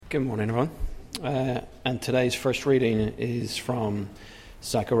Good morning, everyone. And today's first reading is from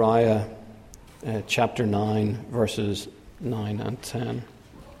Zechariah chapter 9, verses 9 and 10.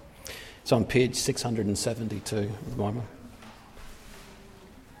 It's on page 672 of the Bible.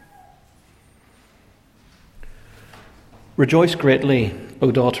 Rejoice greatly,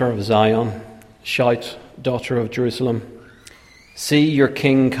 O daughter of Zion. Shout, daughter of Jerusalem. See, your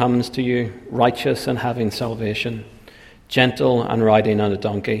king comes to you, righteous and having salvation, gentle and riding on a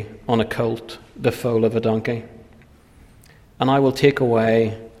donkey, on a colt, the foal of a donkey. And I will take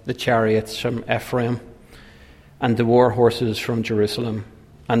away the chariots from Ephraim, and the war horses from Jerusalem,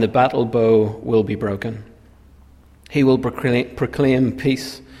 and the battle bow will be broken. He will proclaim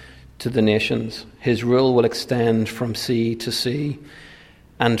peace to the nations. His rule will extend from sea to sea,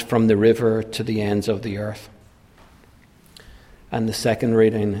 and from the river to the ends of the earth. And the second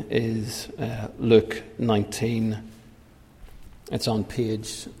reading is Luke 19. It's on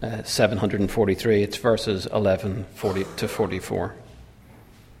page 743. It's verses 11 to 44.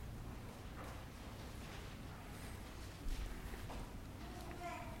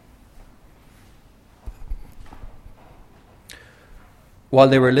 While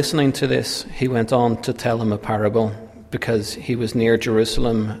they were listening to this, he went on to tell them a parable, because he was near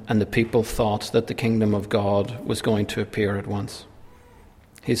Jerusalem and the people thought that the kingdom of God was going to appear at once.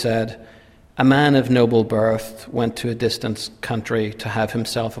 He said, "A man of noble birth went to a distant country to have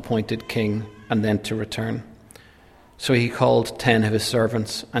himself appointed king and then to return. So he called 10 of his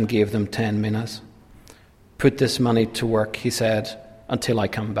servants and gave them 10 minas. 'Put this money to work,' he said, 'until I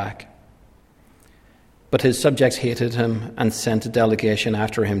come back.' But his subjects hated him and sent a delegation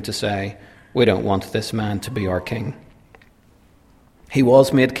after him to say, 'We don't want this man to be our king.' He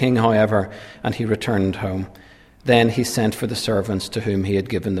was made king, however, and he returned home. Then he sent for the servants to whom he had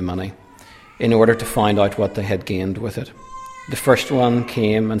given the money, in order to find out what they had gained with it. The first one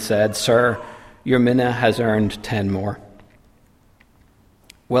came and said, 'Sir, your mina has earned 10 more.'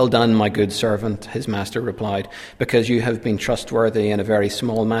 'Well done, my good servant,' his master replied. 'Because you have been trustworthy in a very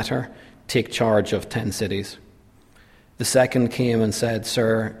small matter, take charge of 10 cities.' The second came and said,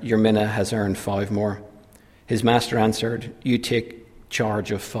 'Sir, your mina has earned 5 more.' His master answered, 'You take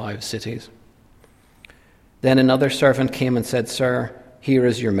charge of 5 cities.' Then another servant came and said, 'Sir, here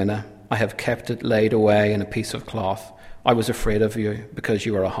is your mina. I have kept it laid away in a piece of cloth. I was afraid of you, because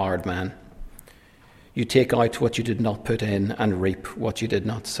you are a hard man. You take out what you did not put in and reap what you did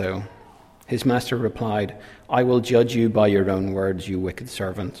not sow.' His master replied, 'I will judge you by your own words, you wicked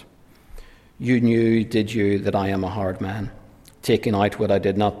servant. You knew, did you, that I am a hard man, taking out what I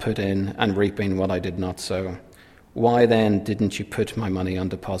did not put in and reaping what I did not sow? Why then didn't you put my money on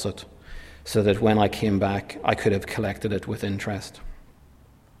deposit, so that when I came back I could have collected it with interest?'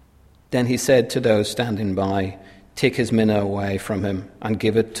 Then he said to those standing by, 'Take his mina away from him and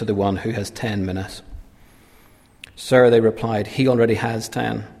give it to the one who has 10 minas.' 'Sir,' they replied, 'he already has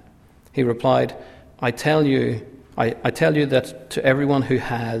 10. He replied, I tell you that to everyone who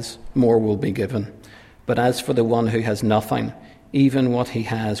has, more will be given. But as for the one who has nothing, even what he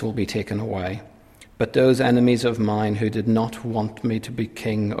has will be taken away. But those enemies of mine who did not want me to be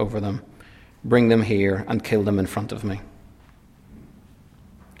king over them, bring them here and kill them in front of me.'"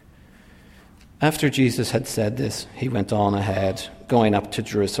 After Jesus had said this, he went on ahead, going up to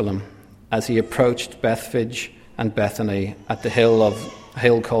Jerusalem. As he approached Bethphage and Bethany at the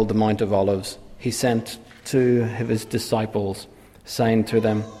hill called the Mount of Olives, he sent 2 of his disciples, saying to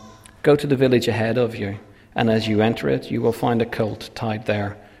them, "Go to the village ahead of you, and as you enter it, you will find a colt tied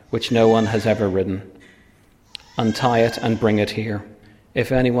there, which no one has ever ridden. Untie it and bring it here.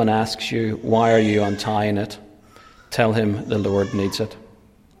 If anyone asks you, 'Why are you untying it?' tell him the Lord needs it."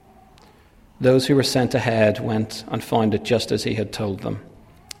 Those who were sent ahead went and found it just as he had told them.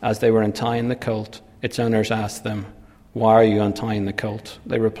 As they were untying the colt, its owners asked them, "Why are you untying the colt?"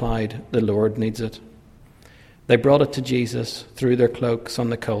 They replied, "The Lord needs it." They brought it to Jesus, threw their cloaks on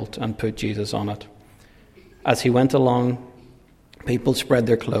the colt, and put Jesus on it. As he went along, people spread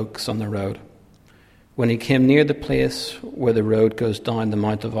their cloaks on the road. When he came near the place where the road goes down the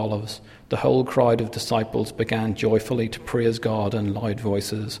Mount of Olives, the whole crowd of disciples began joyfully to praise God in loud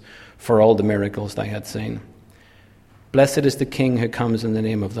voices for all the miracles they had seen. "Blessed is the King who comes in the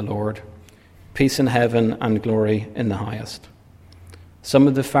name of the Lord. Peace in heaven and glory in the highest." Some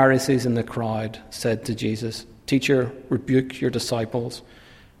of the Pharisees in the crowd said to Jesus, "Teacher, rebuke your disciples."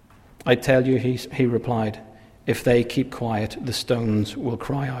 "I tell you," he replied, "if they keep quiet, the stones will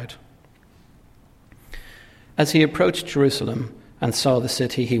cry out." As he approached Jerusalem and saw the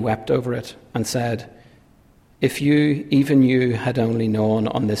city, he wept over it and said, "If you, even you, had only known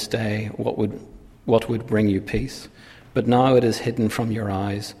on this day what would bring you peace, But now it is hidden from your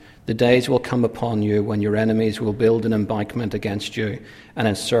eyes. The days will come upon you when your enemies will build an embankment against you and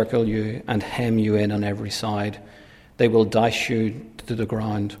encircle you and hem you in on every side. They will dash you to the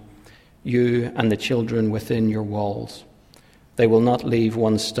ground, you and the children within your walls. They will not leave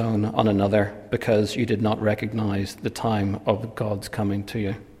one stone on another because you did not recognize the time of God's coming to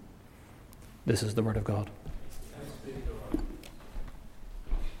you. This is the word of God.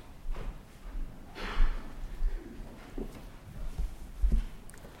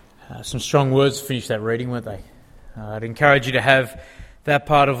 Some strong words to finish that reading, weren't they? I'd encourage you to have that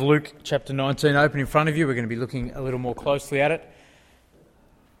part of Luke chapter 19 open in front of you. We're going to be looking a little more closely at it.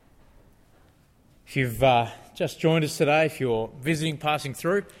 If you've just joined us today, if you're visiting, passing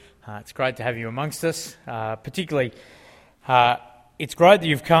through, it's great to have you amongst us. Particularly, it's great that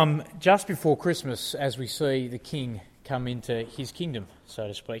you've come just before Christmas as we see the King come into his kingdom, so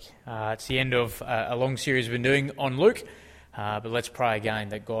to speak. It's the end of a long series we've been doing on Luke. But let's pray again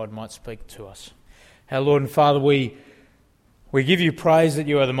that God might speak to us. Our Lord and Father, we give you praise that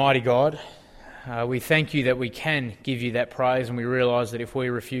you are the mighty God. We thank you that we can give you that praise, and we realise that if we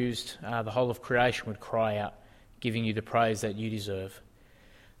refused, the whole of creation would cry out, giving you the praise that you deserve.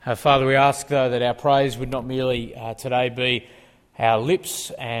 Father, we ask, though, that our praise would not merely today be our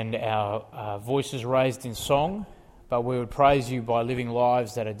lips and our voices raised in song, but we would praise you by living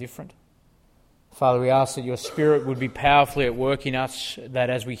lives that are different. Father, we ask that your Spirit would be powerfully at work in us, that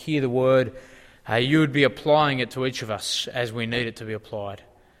as we hear the word, you would be applying it to each of us as we need it to be applied.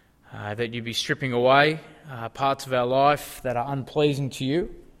 That you'd be stripping away parts of our life that are unpleasing to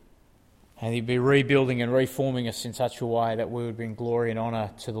you, and you'd be rebuilding and reforming us in such a way that we would bring glory and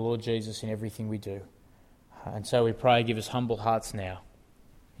honour to the Lord Jesus in everything we do. And so we pray, give us humble hearts now.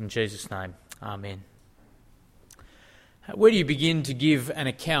 In Jesus' name, amen. Where do you begin to give an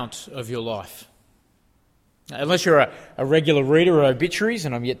account of your life? Unless you're a regular reader of obituaries,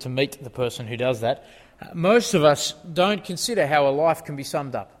 and I'm yet to meet the person who does that, most of us don't consider how a life can be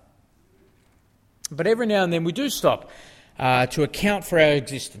summed up. But every now and then we do stop to account for our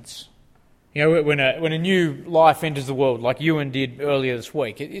existence. You know, when a new life enters the world, like Ewan did earlier this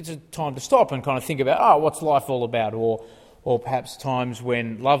week, it's a time to stop and kind of think about, what's life all about? Or perhaps times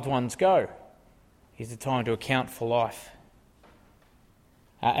when loved ones go is the time to account for life.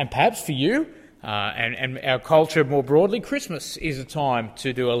 And perhaps for you, and our culture more broadly, Christmas is a time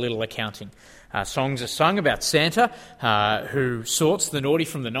to do a little accounting. Songs are sung about Santa, who sorts the naughty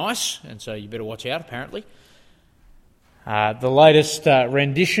from the nice, and so you better watch out, apparently. The latest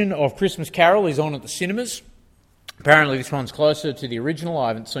rendition of Christmas Carol is on at the cinemas. Apparently this one's closer to the original. I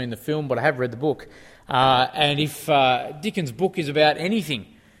haven't seen the film, but I have read the book. And if Dickens' book is about anything,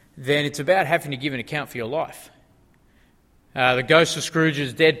 then it's about having to give an account for your life. The ghost of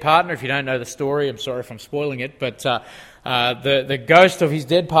Scrooge's dead partner, if you don't know the story, I'm sorry if I'm spoiling it, but the ghost of his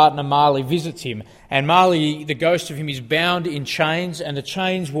dead partner, Marley, visits him. And Marley, the ghost of him, is bound in chains, and the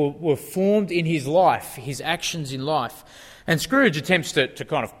chains were formed in his life, his actions in life. And Scrooge attempts to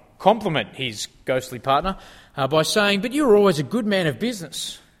kind of compliment his ghostly partner by saying, "But you were always a good man of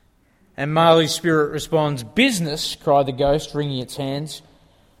business." And Marley's spirit responds, "Business," cried the ghost, wringing its hands.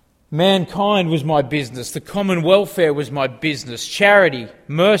 "Mankind was my business, the common welfare was my business, charity,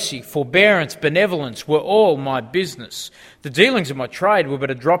 mercy, forbearance, benevolence were all my business. The dealings of my trade were but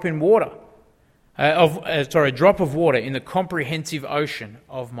a drop of water in the comprehensive ocean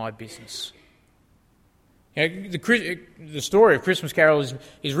of my business." You know, the story of Christmas Carol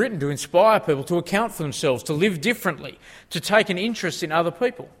is written to inspire people to account for themselves, to live differently, to take an interest in other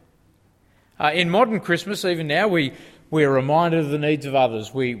people. In modern Christmas, even now, we are reminded of the needs of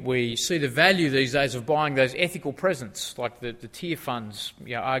others. We see the value these days of buying those ethical presents, like the Tier Funds,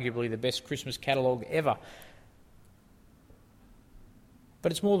 arguably the best Christmas catalogue ever.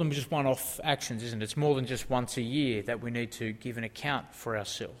 But it's more than just one-off actions, isn't it? It's more than just once a year that we need to give an account for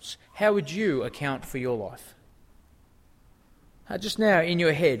ourselves. How would you account for your life? Just now, in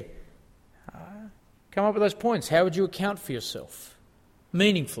your head, come up with those points. How would you account for yourself?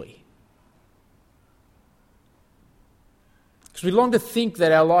 Meaningfully. Because we long to think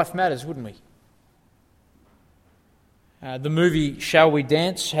that our life matters, wouldn't we? The movie Shall We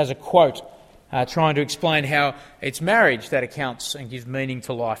Dance has a quote trying to explain how it's marriage that accounts and gives meaning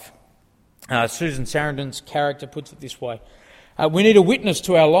to life. Susan Sarandon's character puts it this way. We need a witness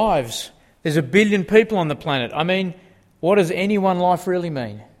to our lives. There's 1 billion people on the planet. I mean, what does any one life really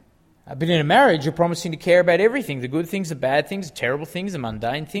mean? But in a marriage, you're promising to care about everything, the good things, the bad things, the terrible things, the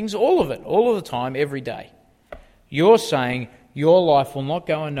mundane things, all of it, all of the time, every day. You're saying your life will not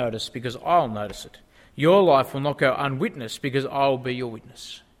go unnoticed because I'll notice it. Your life will not go unwitnessed because I'll be your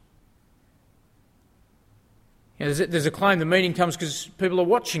witness. There's a claim the meaning comes because people are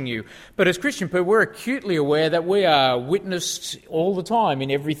watching you. But as Christian people, we're acutely aware that we are witnessed all the time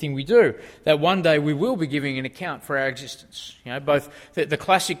in everything we do, that one day we will be giving an account for our existence. Both the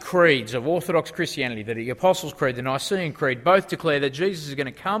classic creeds of Orthodox Christianity, the Apostles' Creed, the Nicene Creed, both declare that Jesus is going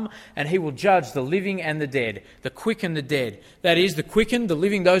to come and he will judge the living and the dead, the quick and the dead. That is, the quickened, the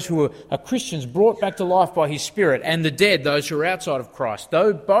living, those who are Christians brought back to life by his Spirit, and the dead, those who are outside of Christ.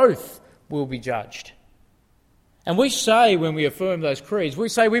 Though both will be judged. And we say, when we affirm those creeds, we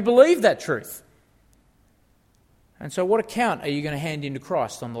say we believe that truth. And so what account are you going to hand in to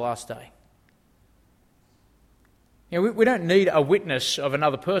Christ on the last day? We don't need a witness of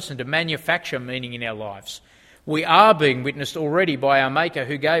another person to manufacture meaning in our lives. We are being witnessed already by our Maker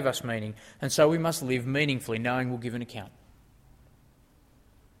who gave us meaning, and so we must live meaningfully, knowing we'll give an account.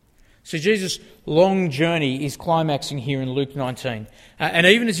 So Jesus' long journey is climaxing here in Luke 19. And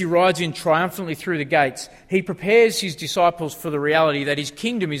even as he rides in triumphantly through the gates, he prepares his disciples for the reality that his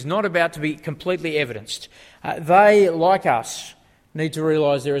kingdom is not about to be completely evidenced. They, like us, need to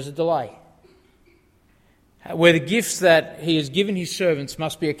realise there is a delay, where the gifts that he has given his servants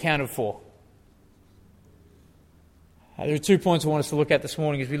must be accounted for. There are 2 points I want us to look at this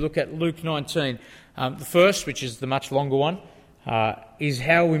morning as we look at Luke 19. The first, which is the much longer one, is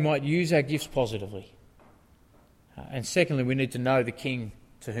how we might use our gifts positively. And secondly, we need to know the King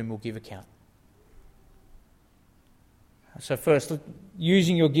to whom we'll give account. So first,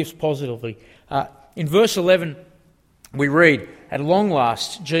 using your gifts positively. In verse 11, we read, "At long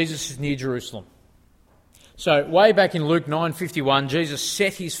last, Jesus is near Jerusalem." So way back in Luke 9:51, Jesus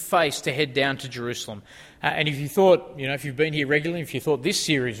set his face to head down to Jerusalem. And if you thought, if you've been here regularly, if you thought this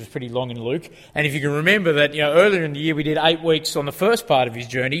series was pretty long in Luke, and if you can remember that, earlier in the year we did 8 weeks on the first part of his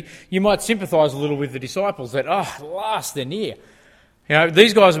journey, you might sympathise a little with the disciples that, at last they're near.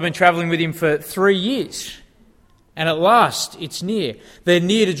 These guys have been travelling with him for 3 years. And at last it's near. They're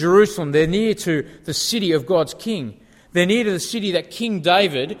near to Jerusalem. They're near to the city of God's King. They're near to the city that King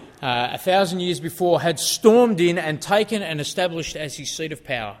David, 1,000 years before, had stormed in and taken and established as his seat of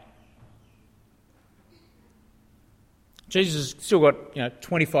power. Jesus has still got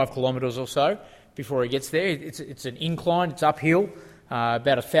 25 kilometres or so before he gets there. It's an incline, it's uphill,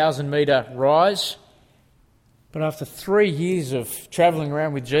 about 1,000-metre rise. But after 3 years of travelling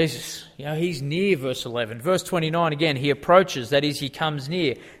around with Jesus, he's near, verse 11. Verse 29 again, he approaches, that is, he comes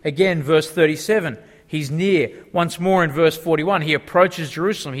near. Again, verse 37, he's near. Once more in verse 41, he approaches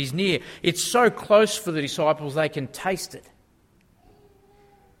Jerusalem, he's near. It's so close for the disciples they can taste it.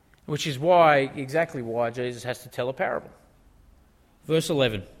 Which is exactly why Jesus has to tell a parable. Verse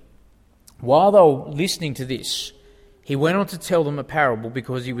 11, while they were listening to this, he went on to tell them a parable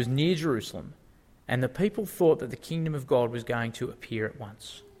because he was near Jerusalem, and the people thought that the kingdom of God was going to appear at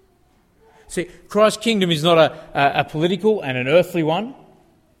once. See, Christ's kingdom is not a political and an earthly one.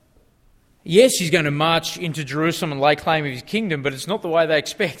 Yes, he's going to march into Jerusalem and lay claim of his kingdom, but it's not the way they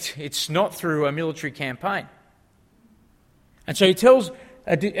expect. It's not through a military campaign. And so he tells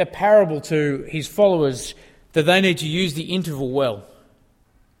a parable to his followers that they need to use the interval well.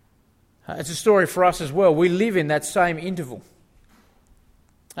 It's a story for us as well. We live in that same interval.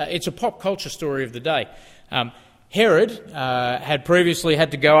 It's a pop culture story of the day. Herod had previously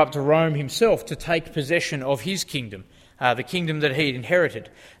had to go up to Rome himself to take possession of his kingdom, the kingdom that he'd inherited.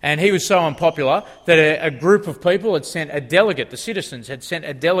 And he was so unpopular that a group of people had sent a delegate, the citizens had sent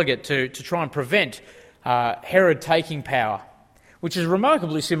a delegate to try and prevent Herod taking power, which is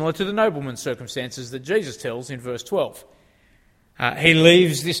remarkably similar to the nobleman's circumstances that Jesus tells in verse 12.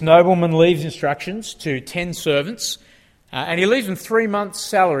 This nobleman leaves instructions to 10 servants, and he leaves them 3 months'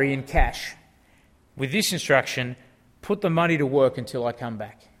 salary in cash. With this instruction, put the money to work until I come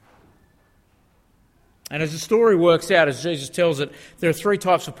back. And as the story works out, as Jesus tells it, there are 3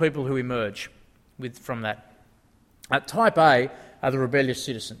 types of people who emerge from that. Type A are the rebellious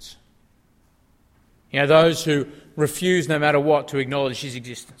citizens. Those who refuse no matter what to acknowledge his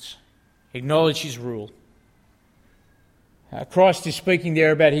existence, acknowledge his rule. Christ is speaking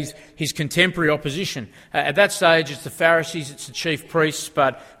there about his contemporary opposition. At that stage, it's the Pharisees, it's the chief priests,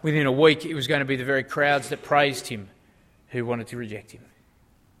 but within a week it was going to be the very crowds that praised him who wanted to reject him.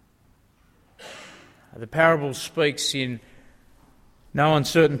 The parable speaks in no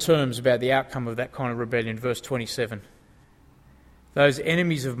uncertain terms about the outcome of that kind of rebellion. Verse 27. Those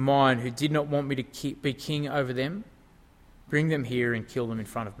enemies of mine who did not want me to be king over them, bring them here and kill them in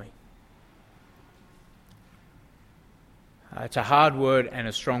front of me. It's a hard word and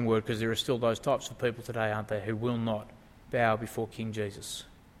a strong word because there are still those types of people today, aren't there, who will not bow before King Jesus.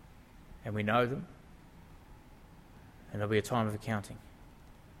 And we know them. And there'll be a time of accounting.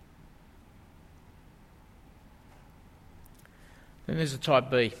 Then there's a type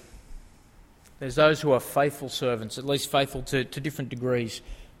B. There's those who are faithful servants, at least faithful to different degrees.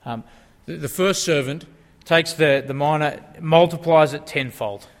 The first servant takes the mina, multiplies it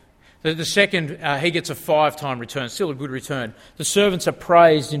tenfold. The second, he gets a 5-time return, still a good return. The servants are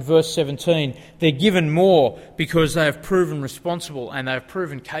praised in verse 17. They're given more because they have proven responsible and they have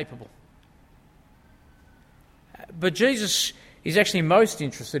proven capable. But Jesus is actually most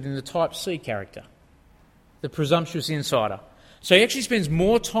interested in the type C character, the presumptuous insider. So he actually spends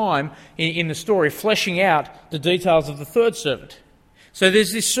more time in the story fleshing out the details of the third servant. So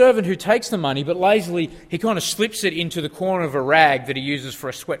there's this servant who takes the money, but lazily he kind of slips it into the corner of a rag that he uses for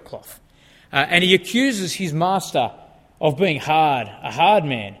a sweat cloth. And he accuses his master of being hard, a hard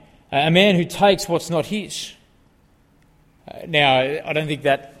man, a man who takes what's not his. Now, I don't think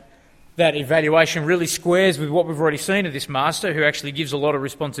that evaluation really squares with what we've already seen of this master, who actually gives a lot of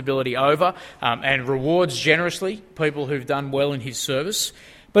responsibility over and rewards generously people who've done well in his service.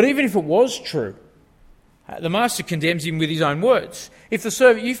 But even if it was true, the master condemns him with his own words.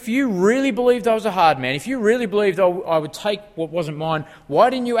 If you really believed I was a hard man, if you really believed I would take what wasn't mine, why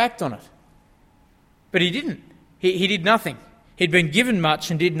didn't you act on it? But he didn't. He did nothing. He'd been given much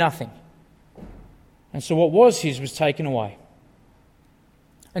and did nothing. And so what was his was taken away.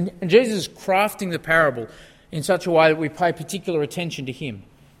 And Jesus is crafting the parable in such a way that we pay particular attention to him.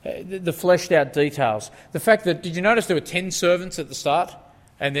 The fleshed out details. The fact that, did you notice there were 10 servants at the start?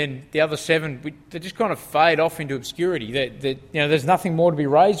 And then the other 7, they just kind of fade off into obscurity. There's nothing more to be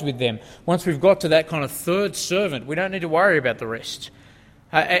raised with them. Once we've got to that kind of third servant, we don't need to worry about the rest.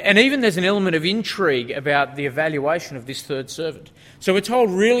 And even there's an element of intrigue about the evaluation of this third servant. So we're told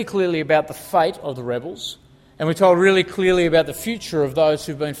really clearly about the fate of the rebels, and we're told really clearly about the future of those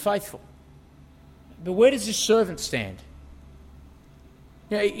who've been faithful. But where does this servant stand?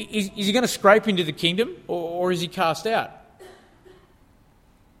 Is he going to scrape into the kingdom, or is he cast out?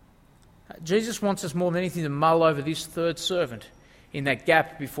 Jesus wants us more than anything to mull over this third servant in that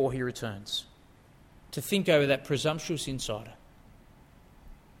gap before he returns, to think over that presumptuous insider.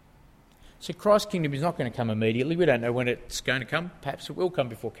 So Christ's kingdom is not going to come immediately. We don't know when it's going to come. Perhaps it will come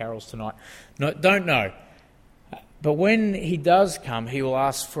before carols tonight. No, don't know. But when he does come, he will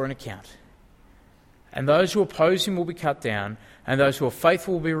ask for an account. And those who oppose him will be cut down, and those who are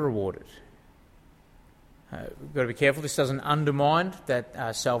faithful will be rewarded. We've got to be careful this doesn't undermine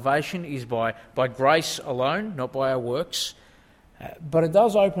that salvation is by grace alone, not by our works. But it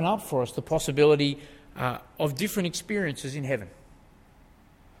does open up for us the possibility of different experiences in heaven.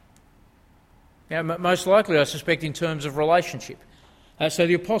 Now, most likely, I suspect, in terms of relationship. So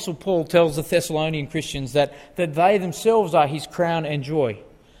the Apostle Paul tells the Thessalonian Christians that they themselves are his crown and joy.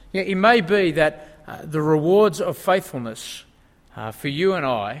 Yeah, it may be that the rewards of faithfulness for you and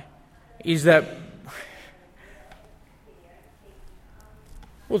I is that...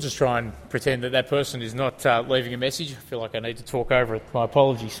 We'll just try and pretend that person is not leaving a message. I feel like I need to talk over it. My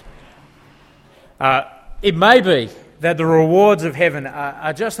apologies. It may be that the rewards of heaven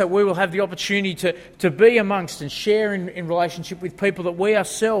are just that we will have the opportunity to be amongst and share in relationship with people that we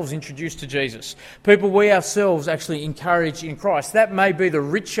ourselves introduce to Jesus, people we ourselves actually encourage in Christ. That may be the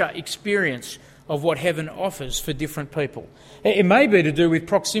richer experience of what heaven offers for different people. It may be to do with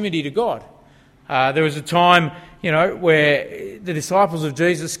proximity to God. There was a time, where the disciples of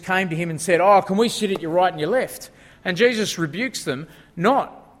Jesus came to him and said, can we sit at your right and your left? And Jesus rebukes them,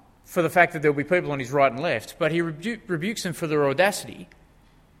 not for the fact that there will be people on his right and left, but he rebukes them for their audacity.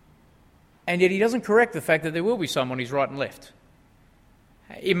 And yet he doesn't correct the fact that there will be some on his right and left.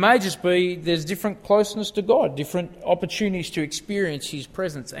 It may just be there's different closeness to God, different opportunities to experience his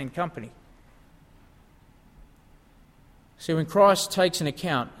presence and company. See, when Christ takes an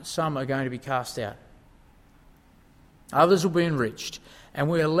account, some are going to be cast out. Others will be enriched. And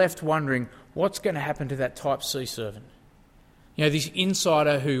we are left wondering, what's going to happen to that type C servant? This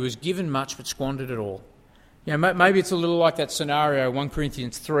insider who was given much but squandered it all. Maybe it's a little like that scenario, 1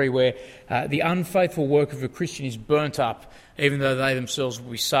 Corinthians 3, where the unfaithful work of a Christian is burnt up, even though they themselves will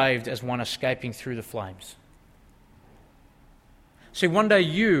be saved as one escaping through the flames. See, one day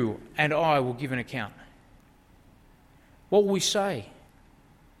you and I will give an account. What will we say?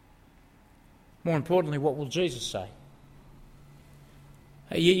 More importantly, what will Jesus say?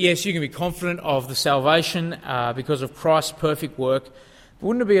 Yes, you can be confident of the salvation because of Christ's perfect work. But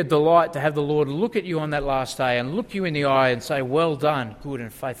wouldn't it be a delight to have the Lord look at you on that last day and look you in the eye and say, well done, good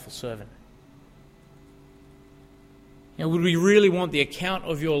and faithful servant? Would we really want the account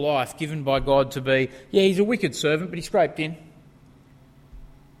of your life given by God to be, he's a wicked servant, but he scraped in.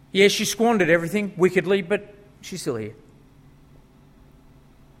 She squandered everything wickedly, but she's still here.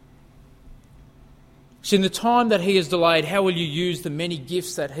 So in the time that he has delayed, how will you use the many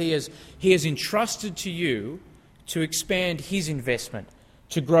gifts that he has entrusted to you to expand his investment,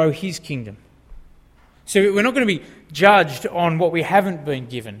 to grow his kingdom? So we're not going to be judged on what we haven't been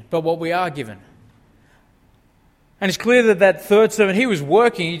given, but what we are given. And it's clear that that third servant, he was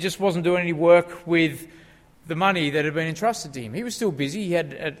working, he just wasn't doing any work with the money that had been entrusted to him. He was still busy, he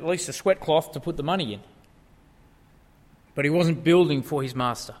had at least a sweat cloth to put the money in. But he wasn't building for his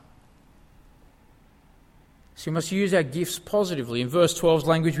master. So we must use our gifts positively. In verse 12's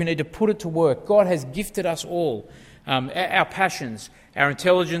language, we need to put it to work. God has gifted us all. Our passions, our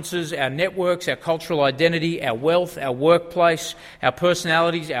intelligences, our networks, our cultural identity, our wealth, our workplace, our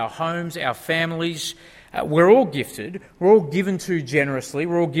personalities, our homes, our families. We're all gifted. We're all given to generously.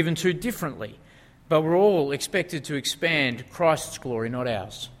 We're all given to differently. But we're all expected to expand Christ's glory, not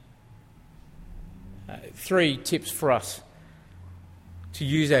ours. 3 tips for us to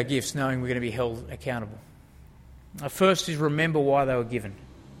use our gifts knowing we're going to be held accountable. First is remember why they were given.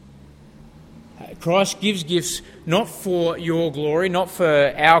 Christ gives gifts not for your glory, not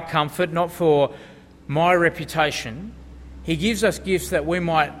for our comfort, not for my reputation. He gives us gifts that we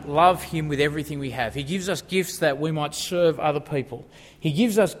might love him with everything we have. He gives us gifts that we might serve other people. He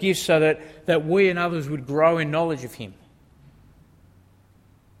gives us gifts so that we and others would grow in knowledge of him.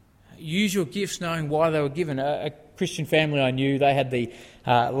 Use your gifts knowing why they were given. A Christian family I knew, they had the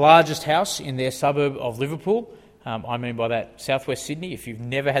largest house in their suburb of Liverpool. I mean by that, southwest Sydney. If you've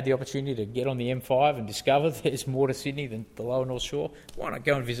never had the opportunity to get on the M5 and discover there's more to Sydney than the lower North Shore, why not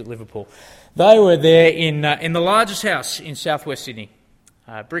go and visit Liverpool? They were there in the largest house in southwest Sydney,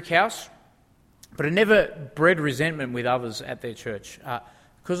 brick house, but it never bred resentment with others at their church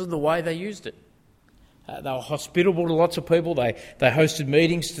because of the way they used it. They were hospitable to lots of people. They hosted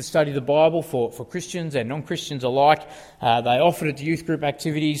meetings to study the Bible for Christians and non-Christians alike. They offered it to youth group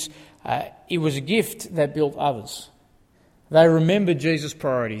activities. It was a gift that built others. They remembered Jesus'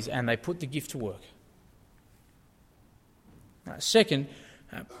 priorities and they put the gift to work. Second,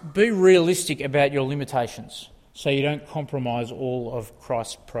 be realistic about your limitations so you don't compromise all of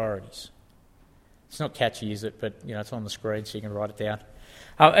Christ's priorities. It's not catchy, is it? But it's on the screen so you can write it down.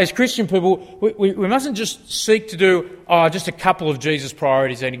 As Christian people, we mustn't just seek to do just a couple of Jesus'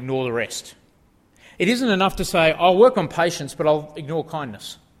 priorities and ignore the rest. It isn't enough to say, I'll work on patience, but I'll ignore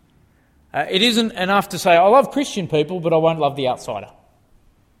kindness. It isn't enough to say, I love Christian people, but I won't love the outsider.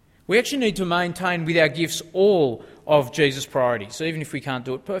 We actually need to maintain with our gifts all of Jesus' priorities, even if we can't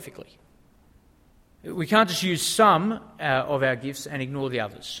do it perfectly. We can't just use some of our gifts and ignore the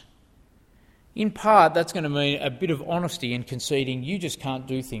others. In part, that's going to mean a bit of honesty in conceding you just can't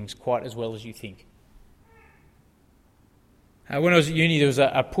do things quite as well as you think. When I was at uni, there was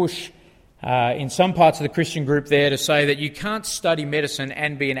a push in some parts of the Christian group there to say that you can't study medicine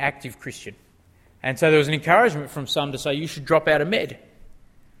and be an active Christian. And so there was an encouragement from some to say you should drop out of med.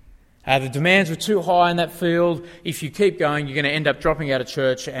 The demands were too high in that field. If you keep going, you're going to end up dropping out of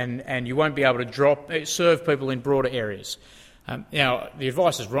church and you won't be able to serve people in broader areas. Now, the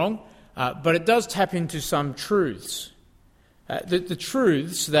advice is wrong. But it does tap into some truths. The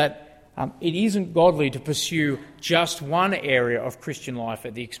truths that it isn't godly to pursue just one area of Christian life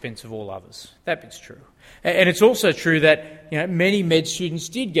at the expense of all others. That bit's true. And it's also true that many med students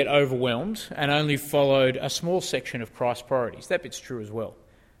did get overwhelmed and only followed a small section of Christ's priorities. That bit's true as well.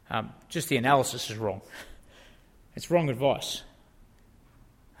 Just the analysis is wrong. It's wrong advice.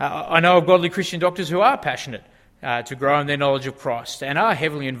 I know of godly Christian doctors who are passionate to grow in their knowledge of Christ and are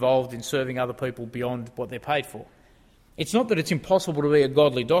heavily involved in serving other people beyond what they're paid for. It's not that it's impossible to be a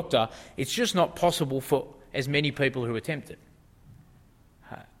godly doctor, it's just not possible for as many people who attempt it.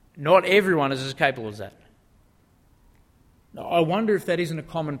 Not everyone is as capable as that. I wonder if that isn't a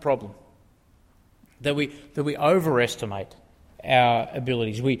common problem, that we overestimate our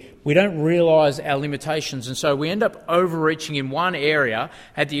abilities. We don't realise our limitations, and so we end up overreaching in one area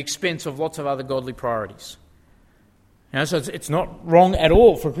at the expense of lots of other godly priorities. So it's not wrong at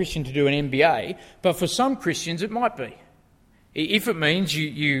all for a Christian to do an MBA, but for some Christians it might be. If it means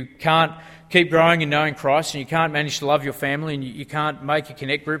you can't keep growing and knowing Christ, and you can't manage to love your family, and you can't make a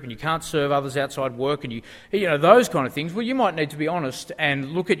connect group, and you can't serve others outside work, and those kind of things, well, you might need to be honest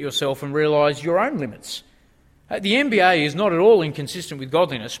and look at yourself and realise your own limits. The MBA is not at all inconsistent with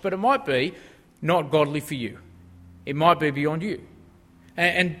godliness, but it might be not godly for you. It might be beyond you.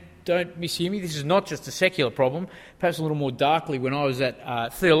 And don't mishear me, this is not just a secular problem. Perhaps a little more darkly, when I was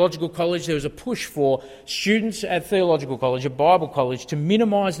at theological college, there was a push for students at theological college, at Bible college, to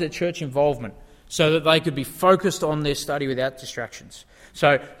minimise their church involvement so that they could be focused on their study without distractions.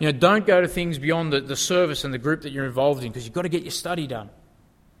 So, don't go to things beyond the service and the group that you're involved in, because you've got to get your study done.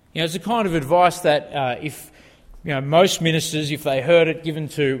 It's the kind of advice that if most ministers, if they heard it given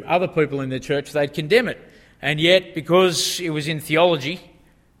to other people in their church, they'd condemn it. And yet, because it was in theology,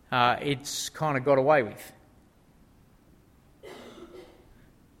 it's kind of got away with.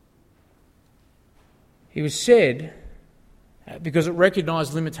 It was said because it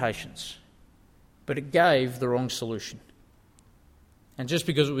recognised limitations, but it gave the wrong solution. And just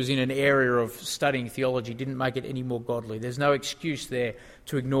because it was in an area of studying theology didn't make it any more godly. There's no excuse there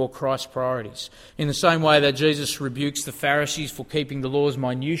to ignore Christ's priorities. In the same way that Jesus rebukes the Pharisees for keeping the law's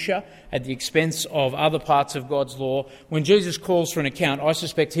minutiae at the expense of other parts of God's law, when Jesus calls for an account, I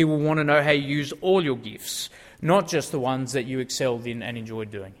suspect he will want to know how you use all your gifts, not just the ones that you excelled in and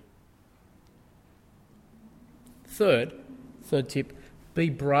enjoyed doing. Third tip, be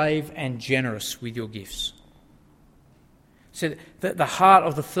brave and generous with your gifts. So the heart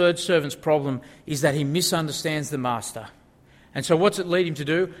of the third servant's problem is that he misunderstands the master. And so what's it lead him to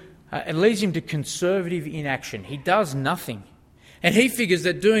do? It leads him to conservative inaction. He does nothing. And he figures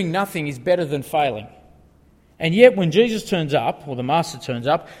that doing nothing is better than failing. And yet when Jesus turns up, or the master turns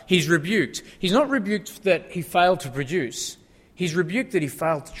up, he's rebuked. He's not rebuked that he failed to produce. He's rebuked that he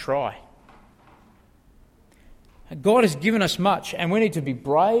failed to try. God has given us much, and we need to be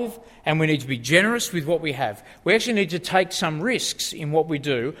brave and we need to be generous with what we have. We actually need to take some risks in what we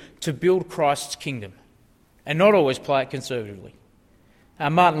do to build Christ's kingdom and not always play it conservatively.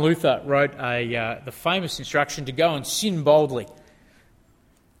 Martin Luther wrote the famous instruction to go and sin boldly.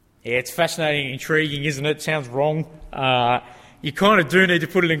 Yeah, it's fascinating and intriguing, isn't it? It sounds wrong. You kind of do need to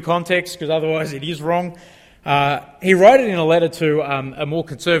put it in context because otherwise it is wrong. He wrote it in a letter to a more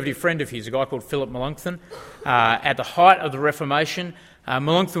conservative friend of his, a guy called Philip Melanchthon. At the height of the Reformation,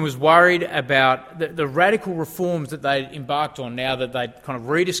 Melanchthon was worried about the radical reforms that they'd embarked on now that they'd kind of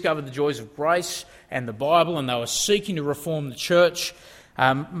rediscovered the joys of grace and the Bible, and they were seeking to reform the church.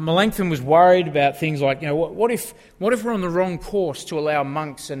 Melanchthon was worried about things like, what if we're on the wrong course to allow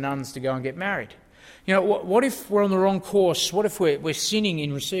monks and nuns to go and get married? What if we're on the wrong course? What if we're sinning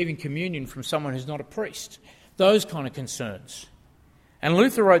in receiving communion from someone who's not a priest? Those kind of concerns. And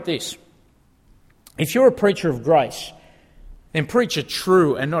Luther wrote this: if you're a preacher of grace, then preach a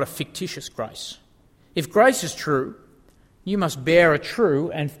true and not a fictitious grace. If grace is true, you must bear a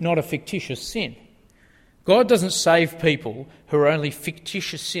true and not a fictitious sin. God doesn't save people who are only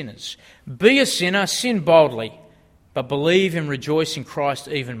fictitious sinners. Be a sinner, sin boldly, but believe and rejoice in Christ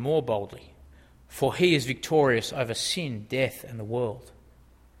even more boldly, for he is victorious over sin, death, and the world.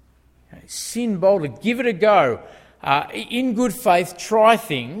 Sin boldly, give it a go. In good faith, try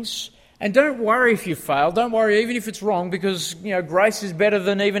things, and don't worry if you fail. Don't worry even if it's wrong, because grace is better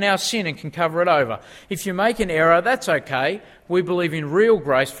than even our sin and can cover it over. If you make an error, that's okay. We believe in real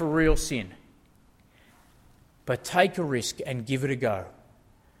grace for real sin. But take a risk and give it a go.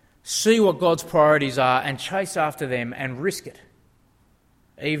 See what God's priorities are and chase after them and risk it,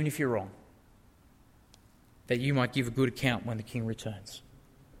 even if you're wrong, that you might give a good account when the King returns.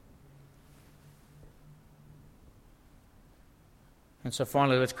 And so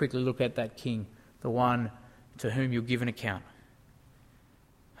finally, let's quickly look at that King, the one to whom you'll give an account.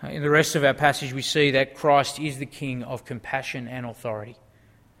 In the rest of our passage, we see that Christ is the King of compassion and authority.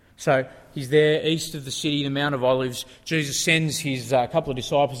 So he's there east of the city, the Mount of Olives. Jesus sends his couple of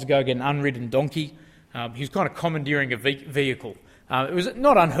disciples to go get an unridden donkey. He was kind of commandeering a vehicle. It was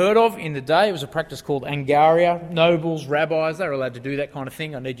not unheard of in the day. It was a practice called angaria. Nobles, rabbis, they were allowed to do that kind of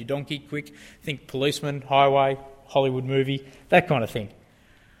thing. I need your donkey, quick. Think policeman, highway, Hollywood movie, that kind of thing.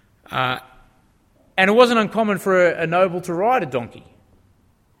 And it wasn't uncommon for a noble to ride a donkey.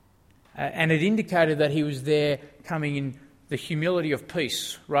 And it indicated that he was there coming in the humility of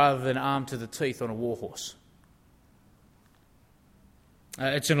peace rather than armed to the teeth on a war horse.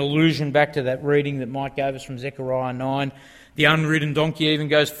 It's an allusion back to that reading that Mike gave us from Zechariah 9. The unridden donkey even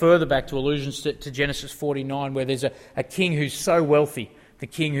goes further back to allusions to Genesis 49, where there's a king who's so wealthy, the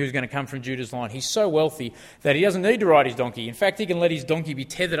king who's going to come from Judah's line. He's so wealthy that he doesn't need to ride his donkey. In fact, he can let his donkey be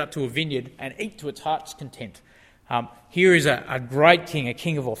tethered up to a vineyard and eat to its heart's content. Here is a great king, a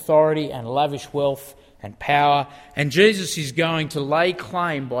king of authority and lavish wealth and power. And Jesus is going to lay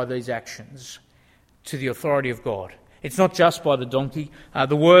claim by these actions to the authority of God. It's not just by the donkey.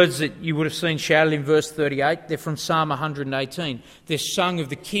 The words that you would have seen shouted in verse 38, they're from Psalm 118. They're sung of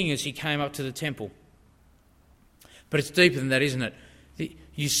the king as he came up to the temple. But it's deeper than that, isn't it?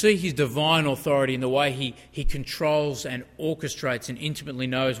 You see his divine authority in the way he controls and orchestrates and intimately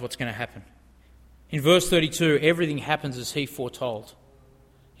knows what's going to happen. In verse 32, everything happens as he foretold.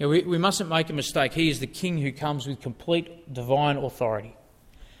 We mustn't make a mistake. He is the king who comes with complete divine authority.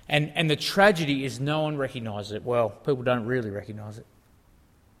 And the tragedy is no one recognises it. Well, people don't really recognise it.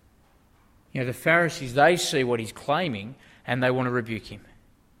 The Pharisees, they see what he's claiming and they want to rebuke him.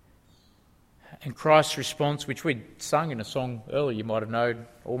 And Christ's response, which we'd sung in a song earlier, you might have known,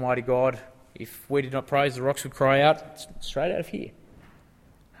 Almighty God, if we did not praise, the rocks would cry out. It's straight out of here.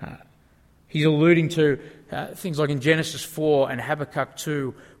 He's alluding to things like in Genesis 4 and Habakkuk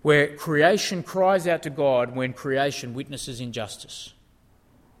 2, where creation cries out to God when creation witnesses injustice.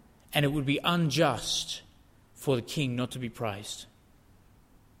 And it would be unjust for the king not to be praised.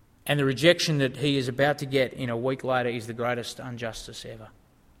 And the rejection that he is about to get in a week later is the greatest injustice ever.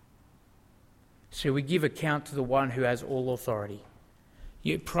 So we give account to the one who has all authority.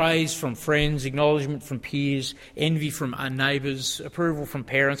 Praise from friends, acknowledgement from peers, envy from our neighbours, approval from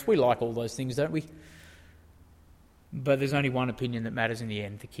parents. We like all those things, don't we? But there's only one opinion that matters in the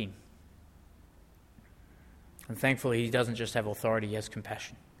end, the king. And thankfully he doesn't just have authority, he has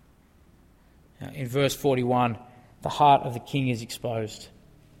compassion. In verse 41, the heart of the king is exposed.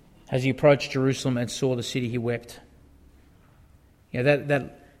 As he approached Jerusalem and saw the city, he wept.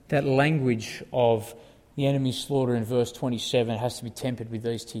 That language of the enemy's slaughter in verse 27 has to be tempered with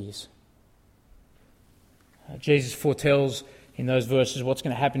these tears. Jesus foretells in those verses what's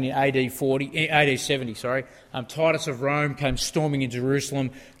going to happen in AD 70. Titus of Rome came storming into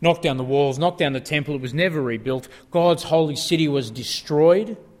Jerusalem, knocked down the walls, knocked down the temple. It was never rebuilt. God's holy city was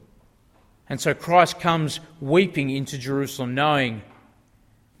destroyed. And so Christ comes weeping into Jerusalem, knowing,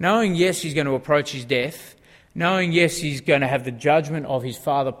 yes, he's going to approach his death, knowing, yes, he's going to have the judgment of his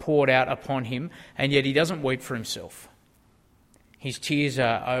Father poured out upon him, and yet he doesn't weep for himself. His tears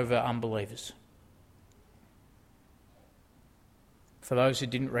are over unbelievers. For those who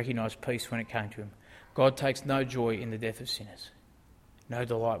didn't recognise peace when it came to him, God takes no joy in the death of sinners, no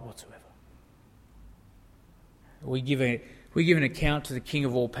delight whatsoever. We give an account to the King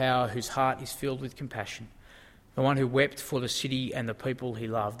of all power, whose heart is filled with compassion, the one who wept for the city and the people he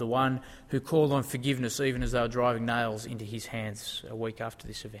loved, the one who called on forgiveness even as they were driving nails into his hands a week after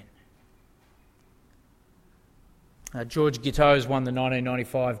this event. George Gittoes won the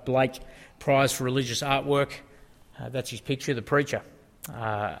 1995 Blake Prize for Religious Artwork. That's his picture, the preacher.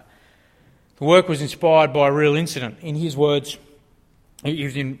 The work was inspired by a real incident. In his words, he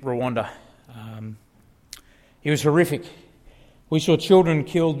was in Rwanda. It was horrific. We saw children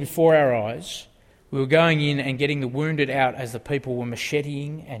killed before our eyes. We were going in and getting the wounded out as the people were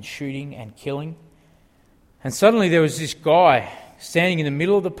macheting and shooting and killing. And suddenly there was this guy standing in the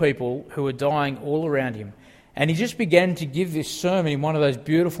middle of the people who were dying all around him. And he just began to give this sermon in one of those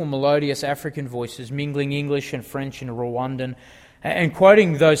beautiful melodious African voices, mingling English and French and Rwandan, and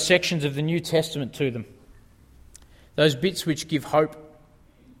quoting those sections of the New Testament to them. Those bits which give hope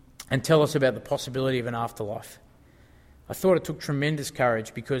and tell us about the possibility of an afterlife. I thought it took tremendous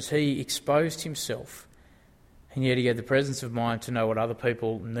courage because he exposed himself, and yet he had the presence of mind to know what other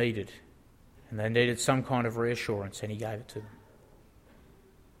people needed. And they needed some kind of reassurance, and he gave it to them.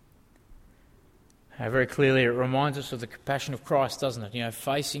 Very clearly, it reminds us of the compassion of Christ, doesn't it?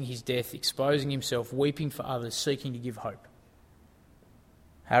 Facing his death, exposing himself, weeping for others, seeking to give hope.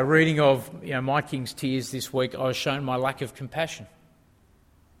 Our reading of my King's tears this week, I was shown my lack of compassion.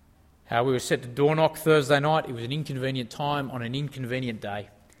 We were set to door knock Thursday night. It was an inconvenient time on an inconvenient day.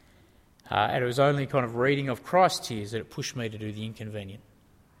 And it was only kind of reading of Christ's tears that it pushed me to do the inconvenient.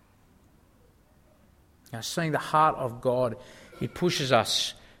 Seeing the heart of God, it pushes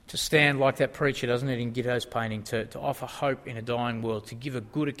us to stand like that preacher, doesn't it, in Gitto's painting, to offer hope in a dying world, to give a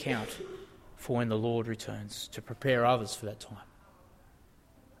good account for when the Lord returns, to prepare others for that time.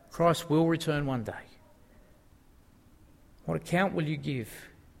 Christ will return one day. What account will you give?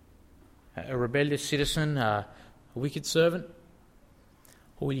 A rebellious citizen, a wicked servant?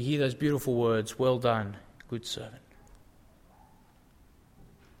 Or will you hear those beautiful words, "Well done, good servant"?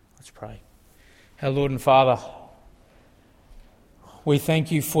 Let's pray. Our Lord and Father, we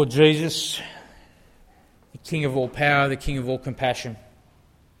thank you for Jesus, the King of all power, the King of all compassion.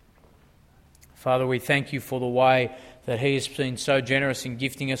 Father, we thank you for the way that he has been so generous in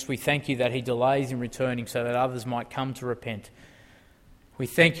gifting us. We thank you that he delays in returning so that others might come to repent. We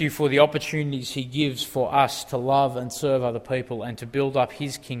thank you for the opportunities he gives for us to love and serve other people and to build up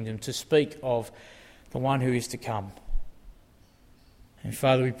his kingdom, to speak of the one who is to come. And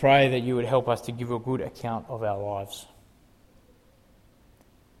Father, we pray that you would help us to give a good account of our lives,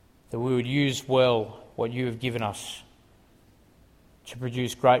 that we would use well what you have given us to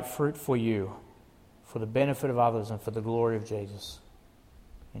produce great fruit for you, for the benefit of others and for the glory of Jesus,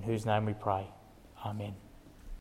 in whose name we pray. Amen.